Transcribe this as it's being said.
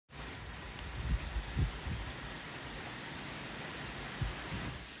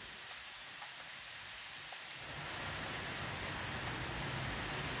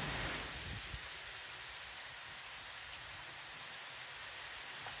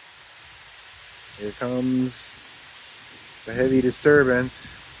Here comes the heavy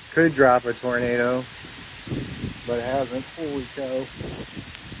disturbance. Could drop a tornado, but it hasn't. Holy cow.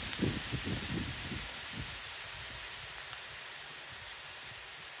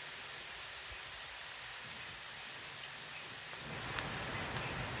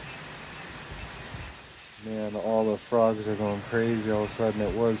 Man, all the frogs are going crazy. All of a sudden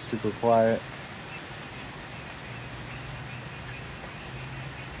it was super quiet.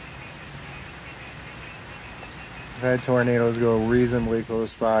 I've had tornadoes go reasonably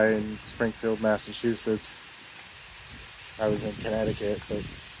close by in Springfield, Massachusetts. I was in Connecticut, but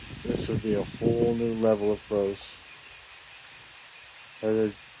this would be a whole new level of close.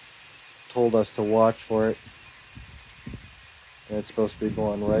 They told us to watch for it. And it's supposed to be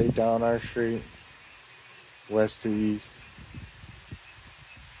going right down our street, west to east.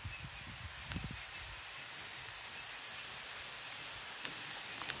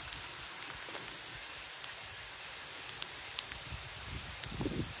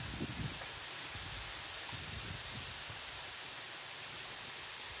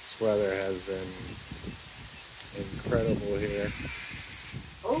 This weather has been incredible here.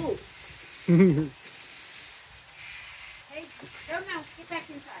 Oh! Hey, no, get back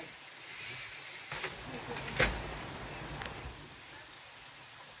inside.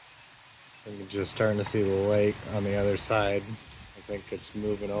 I'm just starting to see the lake on the other side. I think it's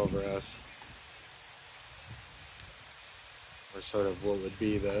moving over us. Or sort of what would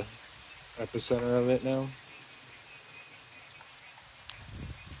be the epicenter of it now.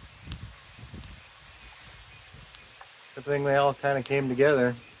 Good thing they all kind of came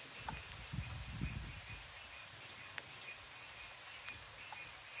together.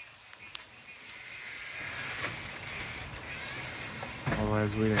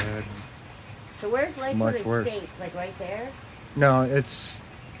 Otherwise we'd have had So where's Lakewood much worse. Estates? Like right there? No, it's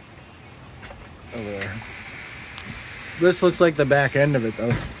over there. This looks like the back end of it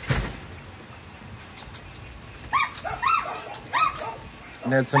though.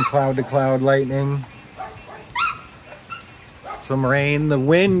 And had some cloud to cloud lightning. Some rain. The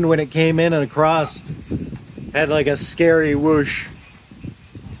wind when it came in and across had like a scary whoosh.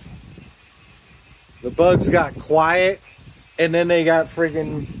 The bugs got quiet and then they got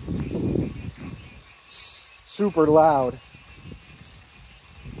freaking super loud.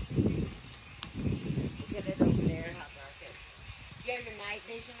 Look at it over there, how dark it is. Do you have your night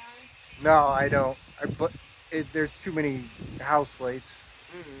vision on? No, I don't. But there's too many house lights.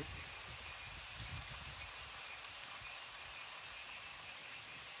 Mm-hmm.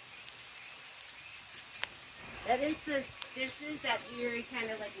 This is that eerie kind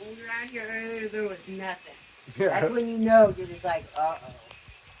of like when we were around here earlier, there was nothing. Yeah. That's when you know you're just like, uh-oh.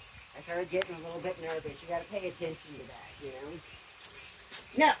 I started getting a little bit nervous. You got to pay attention to that, you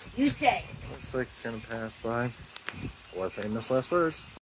know? No, you say. Looks like it's going to pass by. Or famous last words.